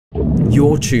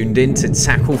You're tuned in to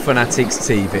Tackle Fanatics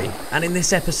TV, and in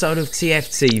this episode of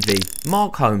TFTV,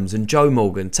 Mark Holmes and Joe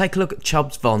Morgan take a look at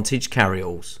Chub's Vantage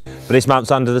Carryalls. For this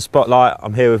month's Under the Spotlight,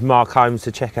 I'm here with Mark Holmes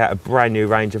to check out a brand new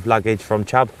range of luggage from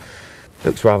Chub.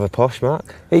 Looks rather posh,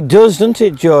 Mark. It does, doesn't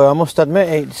it, Joe? I must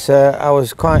admit, I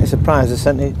was quite surprised they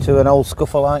sent it to an old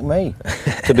scuffer like me,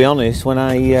 to be honest, when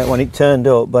it turned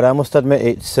up. But I must admit,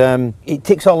 it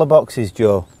ticks all the boxes,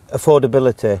 Joe.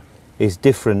 Affordability is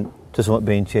different to something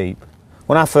being cheap.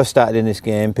 When I first started in this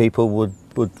game, people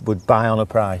would buy on a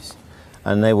price,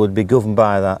 and they would be governed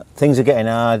by that. Things are getting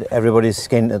hard, everybody's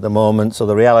skint at the moment, so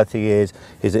the reality is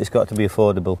that it's got to be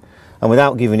affordable. And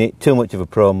without giving it too much of a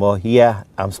promo, yeah,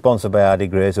 I'm sponsored by Hardy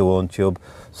Grays, who own Chub,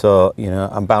 so you know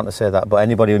I'm bound to say that. But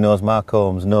anybody who knows Mark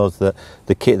Holmes knows that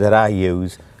the kit that I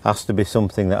use has to be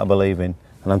something that I believe in.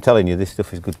 And I'm telling you, this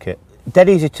stuff is good kit. Dead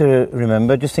easy to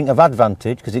remember. Just think of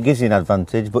Advantage, because it gives you an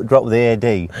advantage, but drop the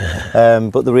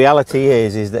AD. But the reality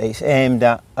is that it's aimed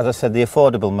at, as I said, the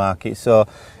affordable market. So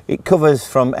it covers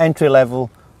from entry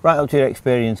level right up to your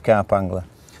experienced carp angler.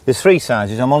 There's three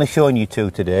sizes. I'm only showing you two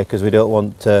today because we don't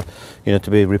want to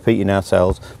be repeating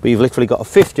ourselves. But you've literally got a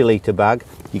 50 litre bag,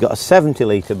 you've got a 70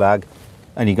 litre bag,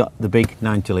 and you've got the big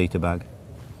 90 litre bag.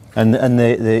 And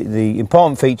the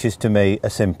important features to me are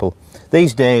simple.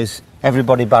 These days,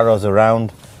 everybody barrows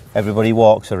around, everybody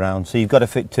walks around, so you've got to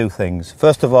fit two things.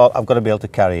 First of all, I've got to be able to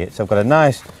carry it. So I've got a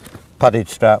nice padded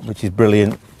strap, which is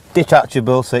brilliant,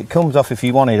 detachable, so it comes off if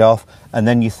you want it off, and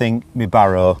then you think, me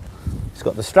barrow. It's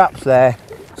got the straps there,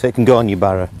 so it can go on your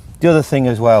barrow. The other thing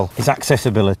as well is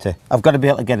accessibility. I've got to be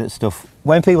able to get at stuff.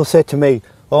 When people say to me,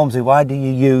 Holmesy, why do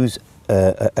you use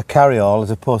a carry-all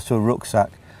as opposed to a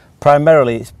rucksack?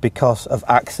 Primarily it's because of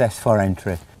access for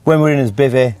entry. When we're in as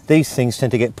bivvy, these things tend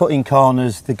to get put in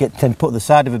corners, they tend to put at the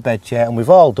side of a bed chair, and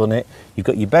we've all done it. You've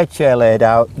got your bed chair laid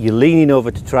out, you're leaning over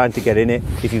to trying to get in it.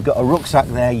 If you've got a rucksack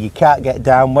there, you can't get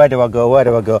down. Where do I go? Where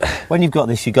do I go? When you've got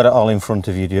this, you've got it all in front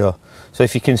of you, Joe. So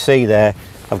if you can see there,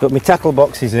 I've got my tackle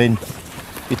boxes in.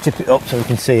 You tip it up so we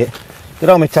can see it. Got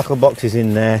all my tackle boxes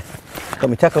in there. Got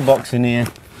my tackle box in here.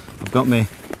 I've got my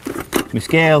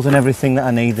scales and everything that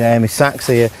I need there. My sacks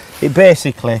here. It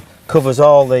basically covers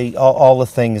all the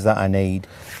things that I need.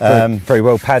 Very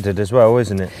well padded as well,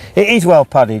 isn't it? It is well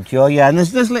padded, Joe, yeah, and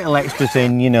there's little extras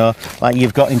in, you know, like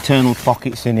you've got internal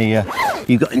pockets in here,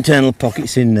 you've got internal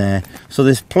pockets in there, so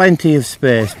there's plenty of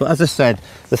space. But as I said,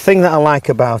 the thing that I like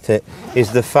about it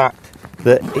is the fact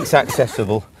that it's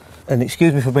accessible. And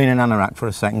excuse me for being an anorak for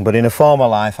a second, but in a former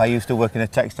life I used to work in a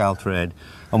textile trade,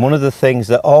 and one of the things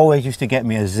that always used to get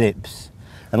me are zips.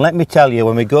 And let me tell you,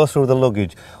 when we go through the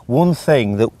luggage, one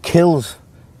thing that kills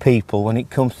people when it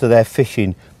comes to their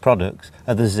fishing products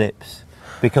are the zips,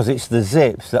 because it's the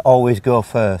zips that always go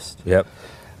first. Yep.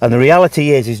 And the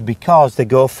reality is because they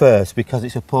go first, because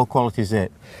it's a poor quality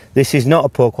zip. This is not a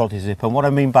poor quality zip, and what I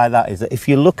mean by that is that if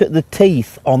you look at the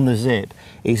teeth on the zip,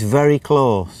 it's very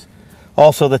close.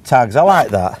 Also the tags, I like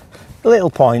that. The little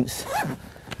points.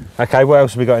 Okay, what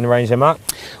else have we got in the range there, Mark?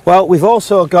 Well, we've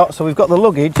also got, so we've got the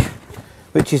luggage,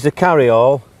 which is the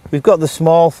carry-all. We've got the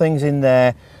small things in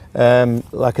there,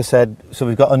 like I said, so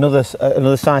we've got another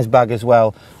size bag as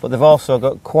well, but they've also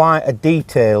got quite a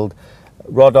detailed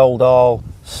rod hold all,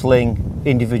 sling,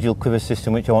 individual quiver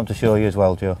system, which I want to show you as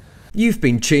well, Joe. You've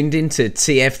been tuned into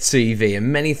TFTV,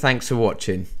 and many thanks for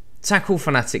watching. Tackle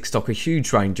Fanatics stock a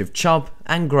huge range of Chub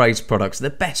and Grays products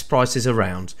at the best prices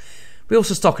around. We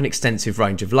also stock an extensive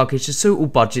range of luggage to suit all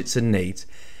budgets and needs.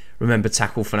 Remember,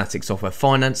 Tackle Fanatics offer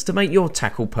finance to make your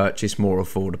tackle purchase more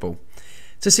affordable.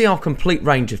 To see our complete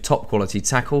range of top quality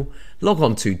tackle, log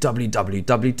on to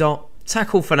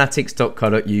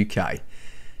www.tacklefanatics.co.uk.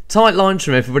 Tight lines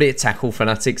from everybody at Tackle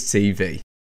Fanatics TV.